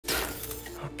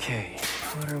Okay,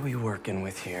 what are we working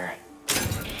with here?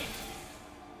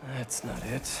 That's not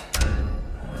it.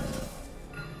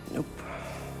 Nope.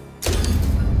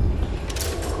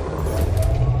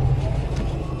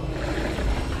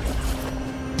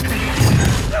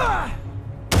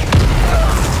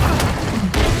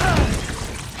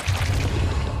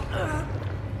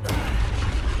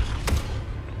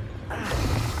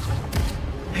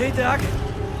 Hey, Doc.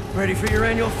 Ready for your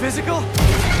annual physical?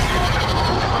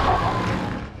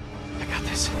 I got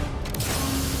this.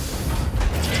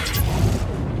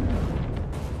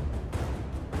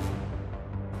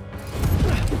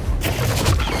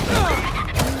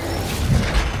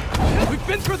 We've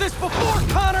been through this before,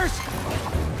 Connors!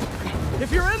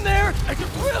 If you're in there, I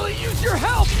could really use your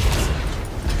help!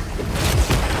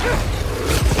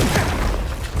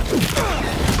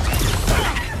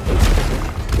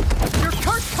 You're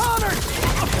Kurt Connors,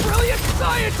 a brilliant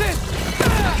scientist!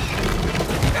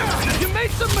 You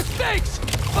made some mistakes,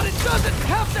 but it doesn't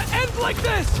have to end like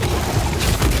this!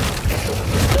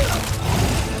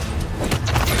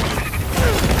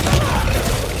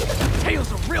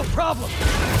 Tail's a real problem!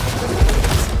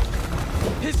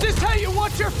 Is this how you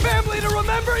want your family to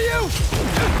remember you?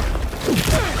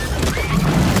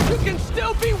 You can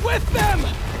still be with them!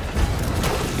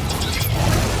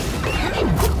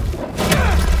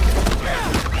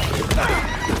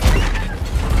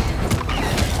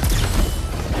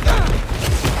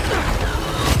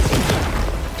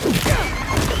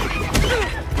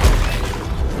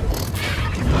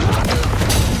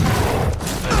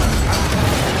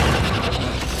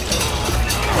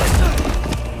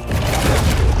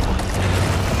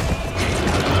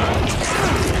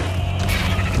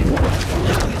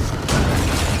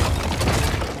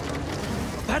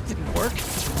 That didn't work.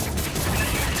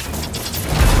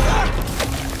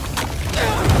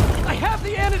 I have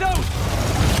the antidote!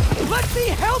 Let me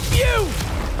help you!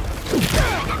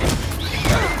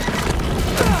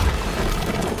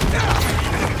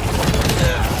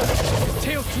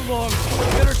 Tail's too long.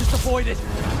 Better just avoid it.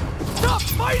 Stop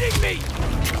fighting me!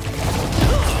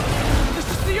 This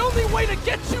is the only way to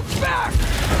get you back!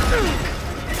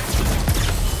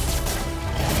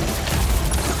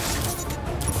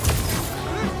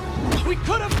 We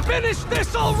could have finished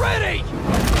this already!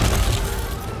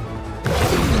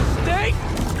 Stay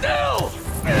still!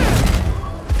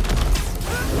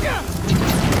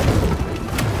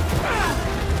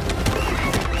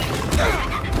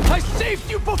 I saved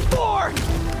you before!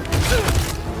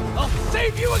 I'll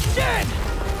save you again!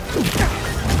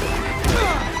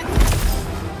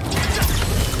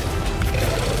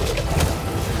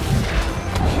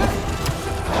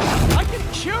 I can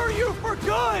cure you for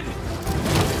good!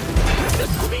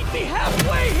 Just meet me halfway!